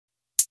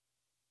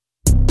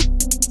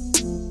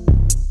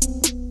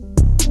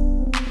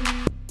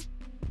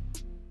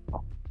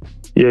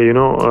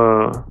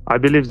Yeah, I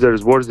believe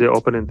there's worthy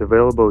opponent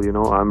available.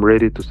 I'm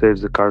ready to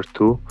save the card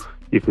too,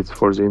 if it's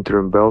for the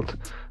interim belt.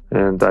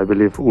 And I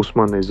believe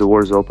Usman is a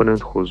worthy opponent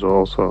who's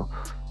also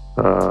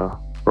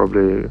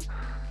probably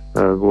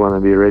going to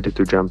be ready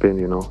to jump in,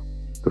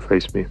 to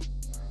face me.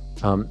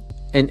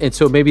 And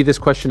so maybe this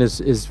question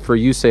is for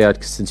you,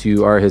 Sayat, since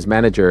you are his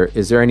manager.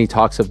 Is there any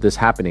talks of this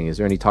happening? Is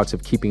there any talks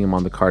of keeping him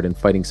on the card and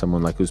fighting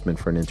someone like Usman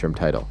for an interim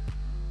title?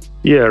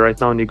 Yeah, right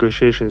now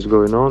negotiation is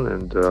going on,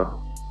 and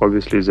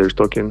obviously they're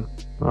talking.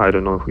 I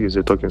don't know if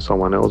they're talking to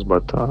someone else,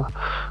 but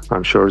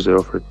I'm sure they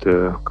offered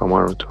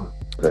Kamaru too.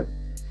 Okay.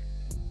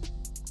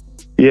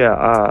 Yeah,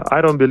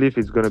 I don't believe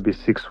it's going to be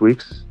 6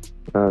 weeks,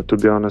 to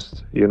be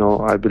honest.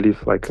 I believe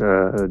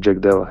Jack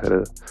Della had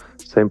a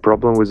same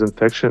problem with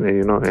infection,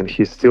 and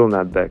he's still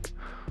not back.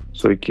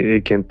 So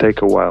it can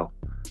take a while,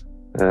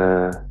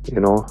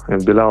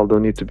 and Bilal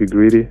don't need to be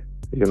greedy.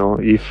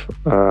 If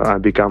I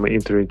become an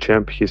interim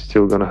champ, he's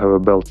still going to have a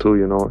belt too,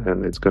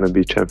 and it's going to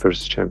be champ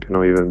versus champ,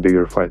 even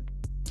bigger fight.